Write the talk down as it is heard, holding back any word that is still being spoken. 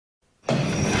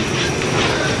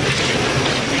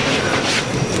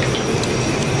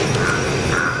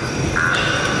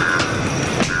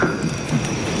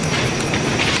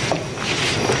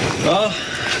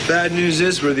Bad news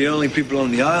is we're the only people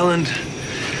on the island.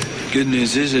 Good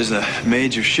news is there's a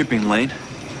major shipping lane.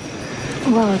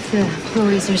 Well, if the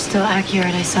buoys are still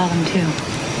accurate, I saw them too.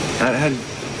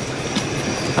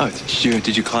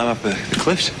 Did you climb up the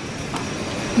cliffs?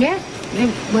 Yeah,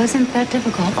 it wasn't that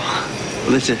difficult.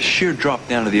 Well, it's a sheer drop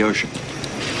down to the ocean.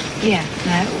 Yeah,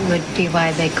 that would be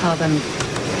why they call them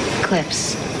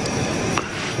cliffs.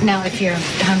 Now, if you're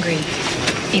hungry,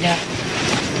 eat up.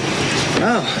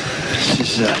 Oh,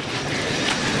 this is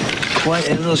quite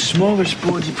a little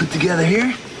smorgasbord you put together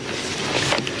here.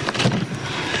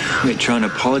 Wait, trying to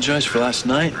apologize for last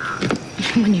night?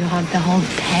 When you hugged the whole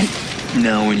tent?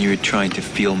 No, when you were trying to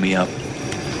feel me up.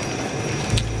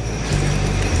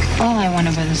 All I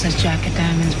wanted was this jack of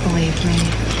diamonds, believe me.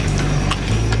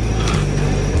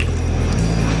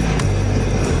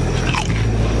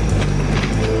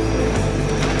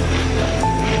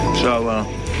 So,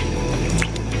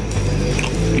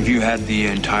 if you had the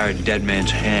entire dead man's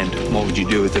hand, what would you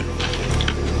do with it?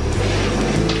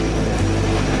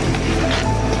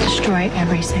 Destroy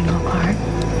every single card.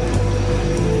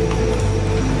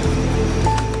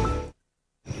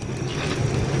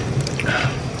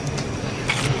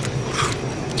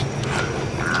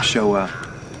 So,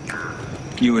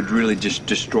 you would really just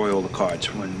destroy all the cards.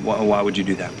 Why would you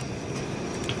do that?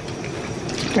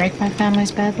 Break my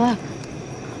family's bad luck.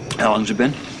 How long's it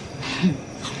been?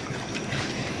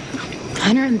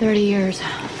 130 years.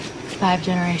 5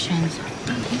 generations.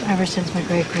 Ever since my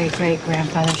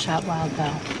great-great-great-grandfather shot Wild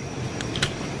Bill.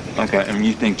 Okay, and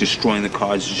you think destroying the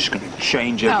cards is just going to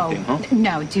change everything, huh?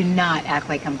 No, do not act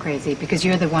like I'm crazy, because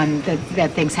you're the one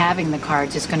that thinks having the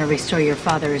cards is going to restore your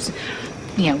father's,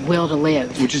 will to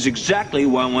live. Which is exactly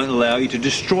why I won't allow you to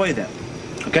destroy them.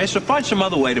 Okay, so find some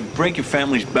other way to break your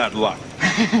family's bad luck.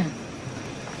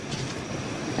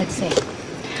 Let's see.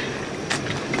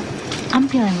 I'm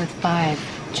dealing with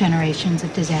 5 generations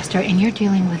of disaster, and you're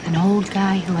dealing with an old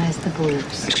guy who has the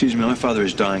blues. Excuse me, my father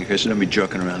is dying, okay, so don't be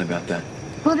joking around about that.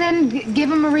 Well, then,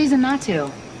 give him a reason not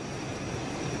to.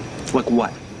 Like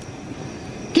what?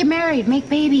 Get married, make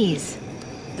babies.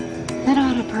 That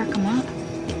ought to perk him up.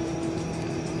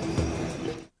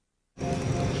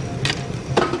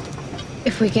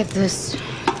 If we get this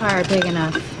fire big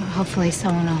enough, hopefully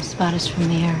someone will spot us from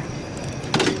the air.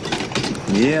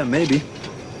 Yeah, maybe.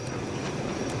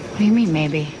 What do you mean,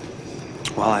 maybe?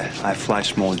 Well, I fly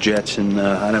small jets, and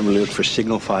I don't really look for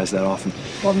signal fires that often.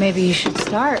 Well, maybe you should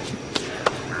start.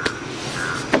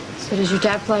 So does your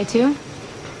dad fly too?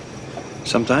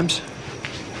 Sometimes.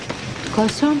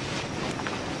 Close to him?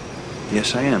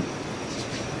 Yes, I am.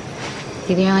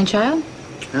 You the only child?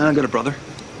 I got a brother.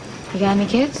 You got any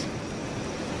kids?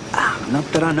 Not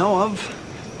that I know of.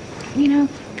 A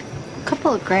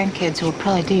couple of grandkids who will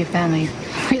probably do your family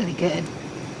really good.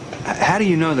 How do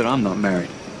you know that I'm not married?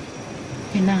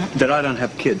 You're not. That I don't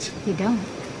have kids? You don't.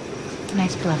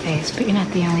 Nice bluff ace, but you're not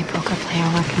the only poker player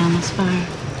working on this fire.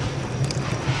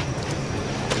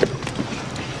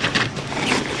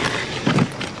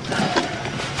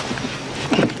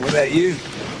 What about you?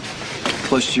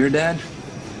 Close to your dad?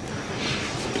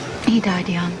 He died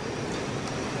young.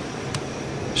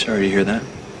 Sorry to hear that.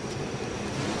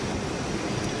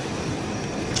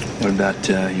 What about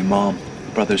your mom,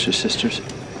 brothers or sisters?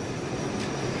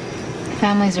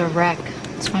 Family's a wreck.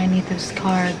 That's why I need those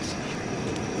cards.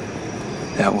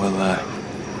 That will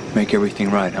make everything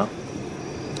right, huh?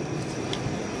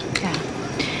 Yeah.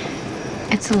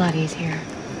 It's a lot easier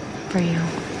for you.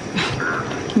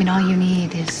 All you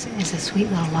need is a sweet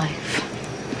little life.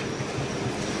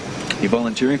 You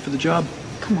volunteering for the job?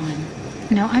 Come on.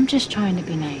 No, I'm just trying to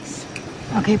be nice.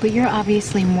 Okay, but you're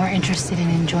obviously more interested in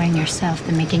enjoying yourself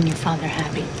than making your father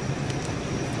happy.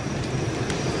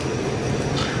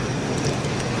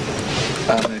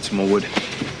 I need some more wood.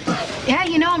 Yeah,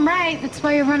 I'm right. That's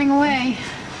why you're running away.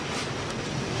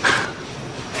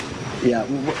 Yeah,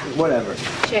 whatever.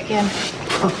 Chicken.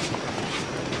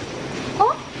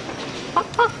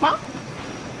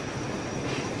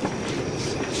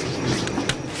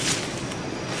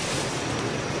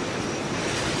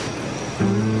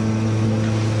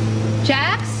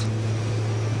 Jax?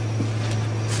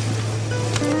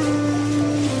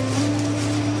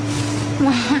 Come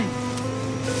on.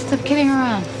 Stop kidding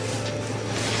around.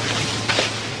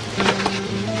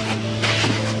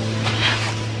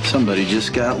 Somebody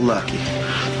just got lucky.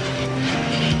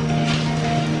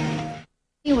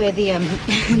 Anyway,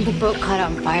 the boat caught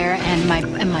on fire, and my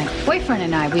boyfriend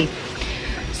and I, we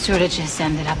sort of just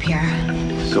ended up here.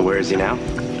 So where is he now?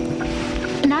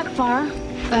 Not far.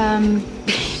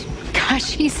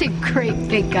 gosh, he's a great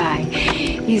big guy.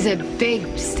 He's a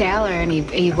big sailor, and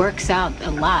he works out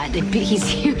a lot. He's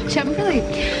huge.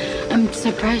 I'm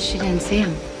surprised she didn't see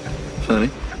him. Funny.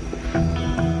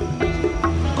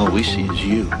 All we see is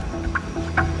you.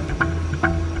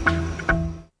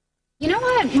 You know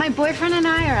what? My boyfriend and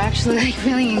I are actually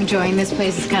really enjoying this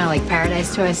place. It's kind of like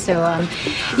paradise to us. So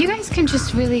you guys can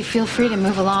just really feel free to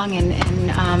move along, and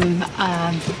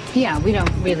yeah, we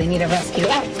don't really need a rescue.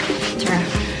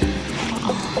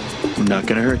 We're not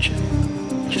gonna hurt you.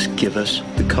 Just give us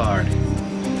the card.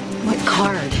 What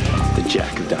card? The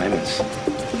Jack of Diamonds.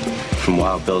 From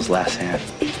Wild Bill's last hand.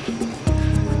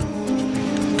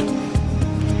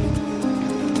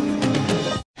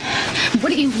 What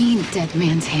do you mean, dead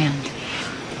man's hand?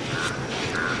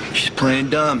 She's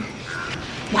playing dumb.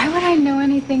 Why would I know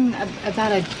anything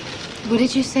about a... What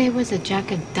did you say it was? A Jack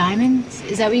of Diamonds?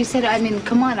 Is that what you said? I mean,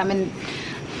 come on, I'm in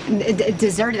a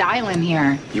deserted island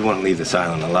here. You want to leave this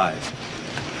island alive.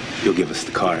 You'll give us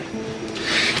the card.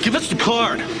 Give us the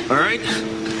card, all right?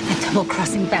 That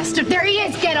double-crossing bastard. There he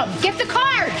is. Get him. Get the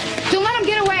card. Don't let him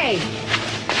get away.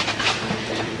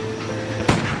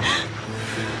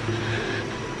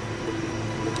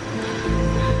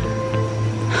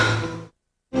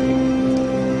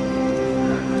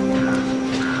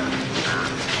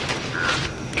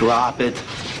 Drop it.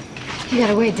 He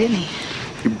got away, didn't he?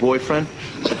 Your boyfriend?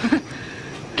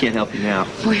 Can't help you now.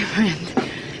 Boyfriend.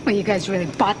 Well, you guys really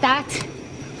bought that?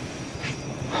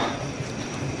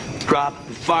 Drop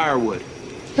the firewood.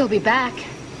 He'll be back.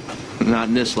 Not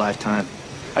in this lifetime.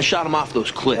 I shot him off those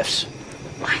cliffs.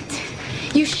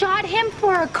 What? You shot him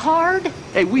for a card?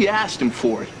 Hey, we asked him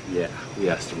for it. Yeah, we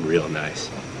asked him real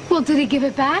nice. Well, did he give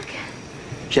it back?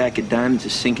 Jack of Diamonds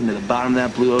is sinking to the bottom of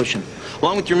that blue ocean,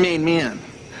 along with your main man.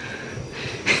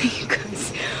 You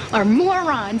guys are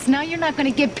morons. Now you're not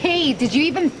going to get paid. Did you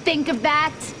even think of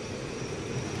that?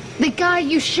 The guy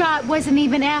you shot wasn't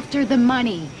even after the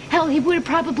money. Hell, he would have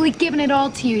probably given it all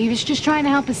to you. He was just trying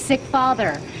to help his sick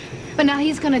father. But now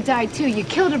he's going to die, too. You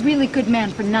killed a really good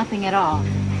man for nothing at all.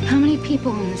 How many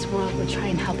people in this world would try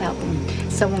and help out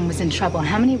when someone was in trouble?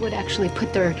 How many would actually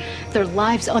put their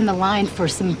lives on the line for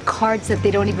some cards that they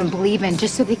don't even believe in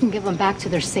just so they can give them back to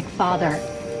their sick father?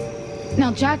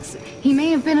 Now, he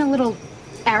may have been a little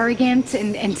arrogant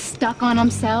and stuck on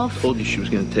himself. Told you she was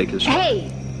going to take us. Hey!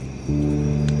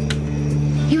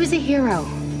 He was a hero,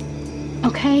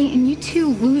 okay? And you two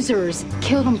losers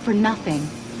killed him for nothing.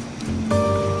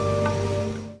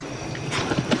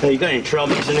 Hey, you got any trail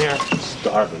mix in here?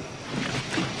 Starving.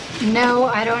 No,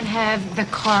 I don't have the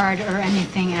card or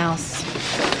anything else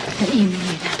that you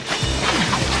need.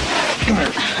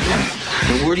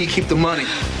 And where do you keep the money?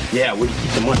 Yeah, where do you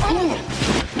keep the money?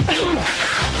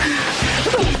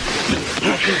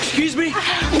 Excuse me?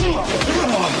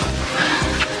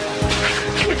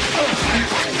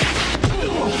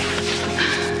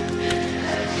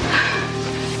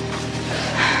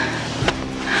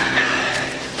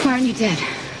 Why aren't you dead?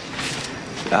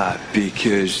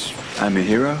 Because I'm a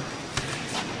hero.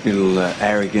 A little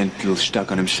arrogant, a little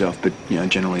stuck on himself, but, you know,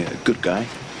 generally a good guy.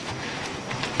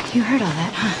 You heard all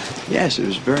that, huh? Yes, it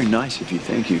was very nice of you.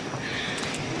 Thank you.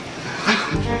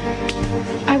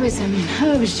 I was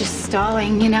just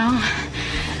stalling, you know.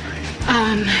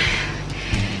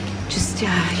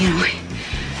 You know,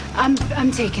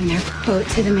 I'm taking their boat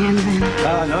to the mainland.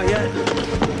 Not yet.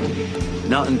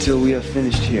 Not until we are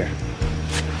finished here.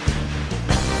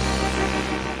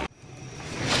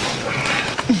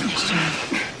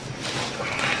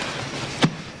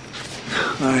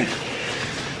 All right.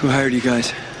 Who hired you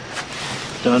guys?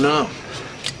 Don't know.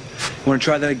 Want to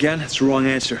try that again? That's the wrong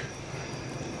answer.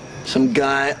 Some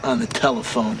guy on the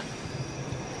telephone.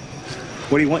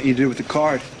 What do you want you to do with the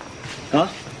card? Huh?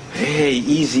 Hey,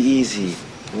 easy.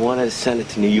 Want to send it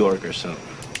to New York or something.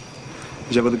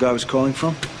 Is that where the guy was calling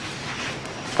from?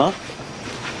 Huh?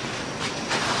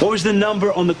 What was the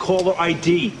number on the caller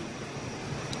ID?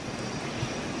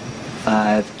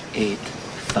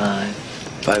 585.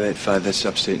 585, that's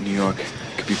upstate New York.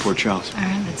 Could be Port Charles. All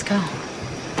right, let's go.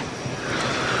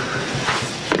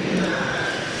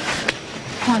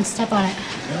 Come on, step on it.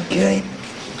 Okay.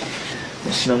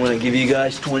 Listen, I'm going to give you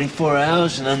guys 24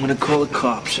 hours, and I'm going to call the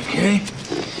cops, okay?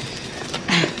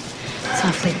 It's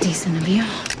awfully decent of you.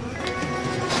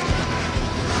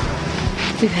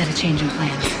 We've had a change in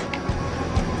plans.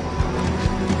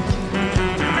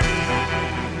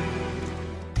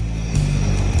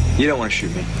 You don't want to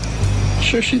shoot me.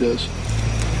 Sure she does.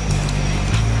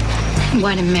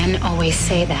 Why do men always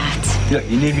say that? Look,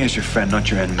 you need me as your friend, not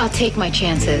your enemy. I'll take my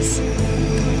chances.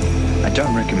 I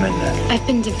don't recommend that. I've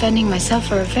been defending myself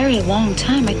for a very long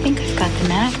time. I think I've got the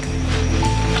knack.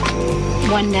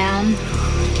 One down,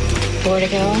 4 to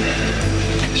go.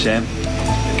 Sam,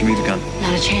 give me the gun.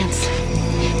 Not a chance.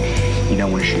 You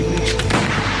don't want to shoot me.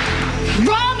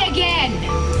 Wrong again!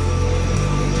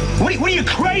 What are you,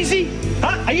 crazy?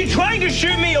 Huh? Are you trying to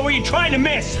shoot me or are you trying to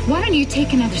miss? Why don't you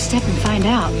take another step and find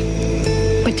out?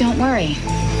 But don't worry.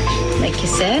 Like you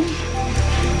said,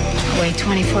 I'll wait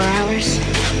 24 hours.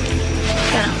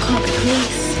 Then I'll call the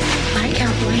police. Bye,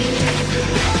 cowboy.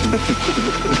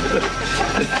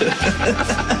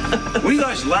 What are you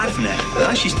guys laughing at?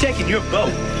 Huh? She's taking your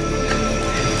boat.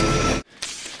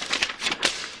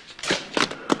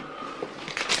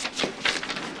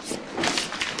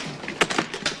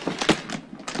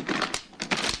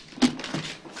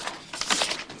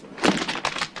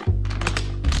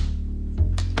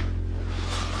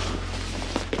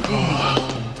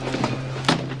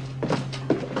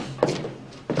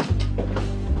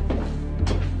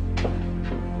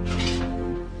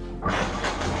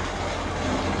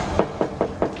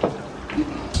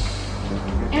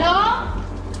 Hello?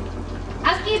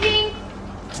 Housekeeping?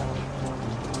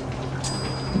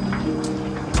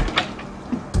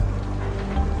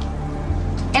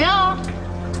 Hello?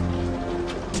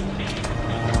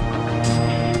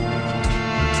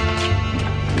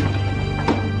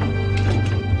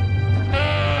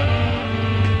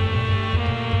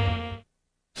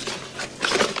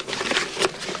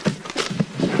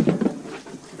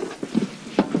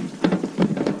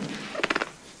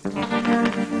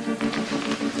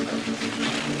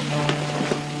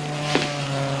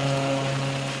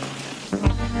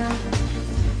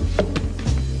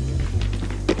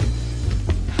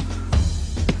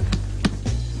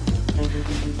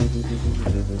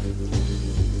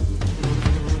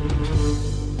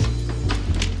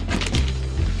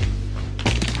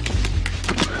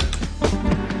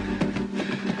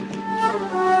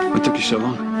 What took you so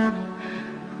long?